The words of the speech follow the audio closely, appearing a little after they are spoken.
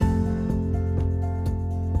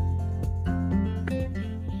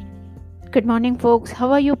Good morning, folks. How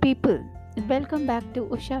are you people? Welcome back to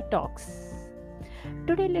Usha Talks.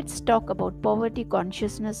 Today, let's talk about poverty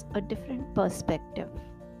consciousness, a different perspective.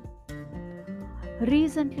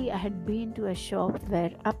 Recently, I had been to a shop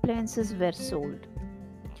where appliances were sold.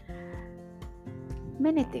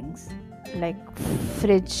 Many things like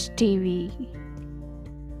fridge, TV,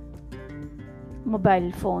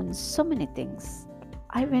 mobile phones, so many things.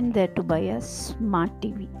 I went there to buy a smart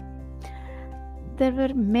TV. There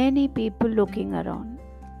were many people looking around.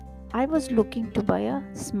 I was looking to buy a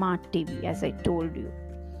smart TV, as I told you.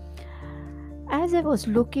 As I was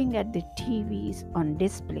looking at the TVs on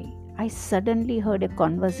display, I suddenly heard a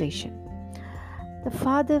conversation. The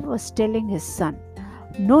father was telling his son,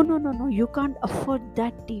 No, you can't afford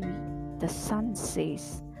that TV. The son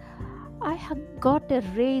says, I have got a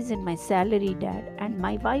raise in my salary, dad, and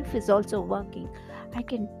my wife is also working. I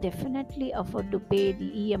can definitely afford to pay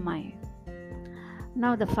the EMI.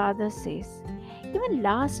 Now the father says, Even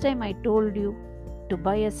last time I told you to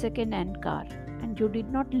buy a second hand car and you did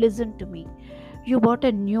not listen to me. You bought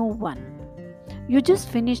a new one. You just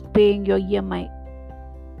finished paying your EMI,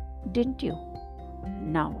 didn't you?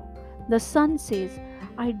 Now, the son says,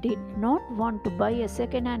 I did not want to buy a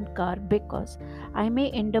second hand car because I may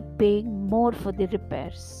end up paying more for the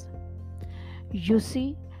repairs. You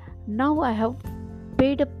see, now I have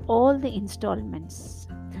paid up all the installments.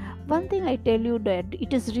 One thing I tell you, Dad,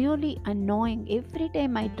 it is really annoying. Every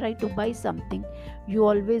time I try to buy something, you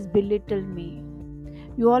always belittle me.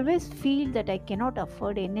 You always feel that I cannot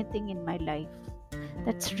afford anything in my life.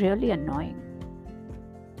 That's really annoying.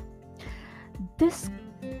 This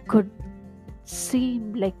could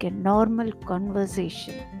seem like a normal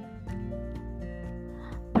conversation.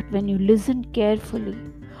 But when you listen carefully,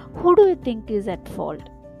 who do you think is at fault?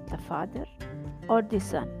 The father or the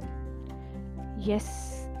son?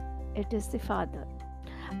 Yes, it is the father.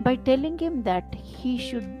 By telling him that he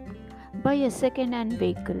should buy a second hand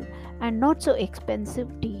vehicle and not so expensive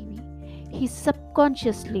TV, he's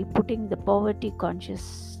subconsciously putting the poverty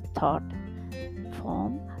conscious thought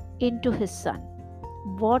form into his son.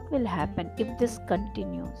 What will happen if this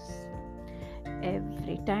continues?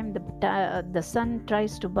 Every time the son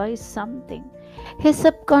tries to buy something, his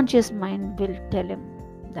subconscious mind will tell him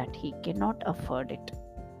that he cannot afford it.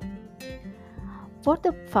 What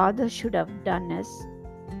the father should have done is,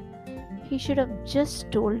 he should have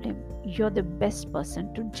just told him, You're the best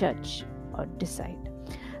person to judge or decide.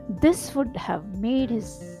 This would have made his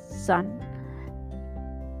son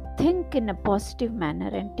think in a positive manner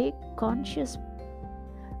and take conscious,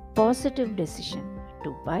 positive decision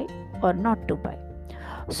to buy or not to buy.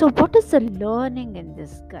 So, what is the learning in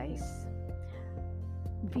this, guys?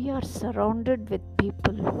 We are surrounded with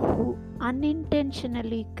people who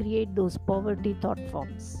unintentionally create those poverty thought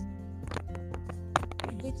forms,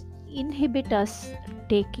 which inhibit us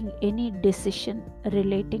taking any decision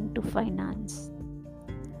relating to finance.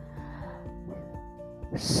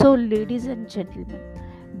 So, ladies and gentlemen,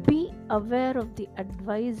 be aware of the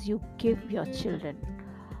advice you give your children,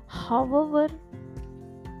 however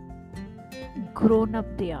grown up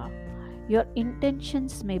they are. Your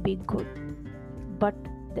intentions may be good, but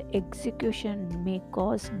the execution may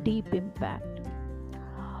cause deep impact.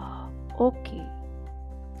 Okay,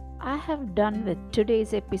 I have done with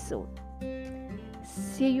today's episode.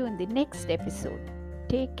 See you in the next episode.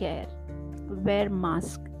 Take care, wear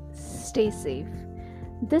mask, stay safe.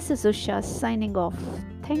 This is Usha signing off.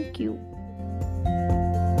 Thank you.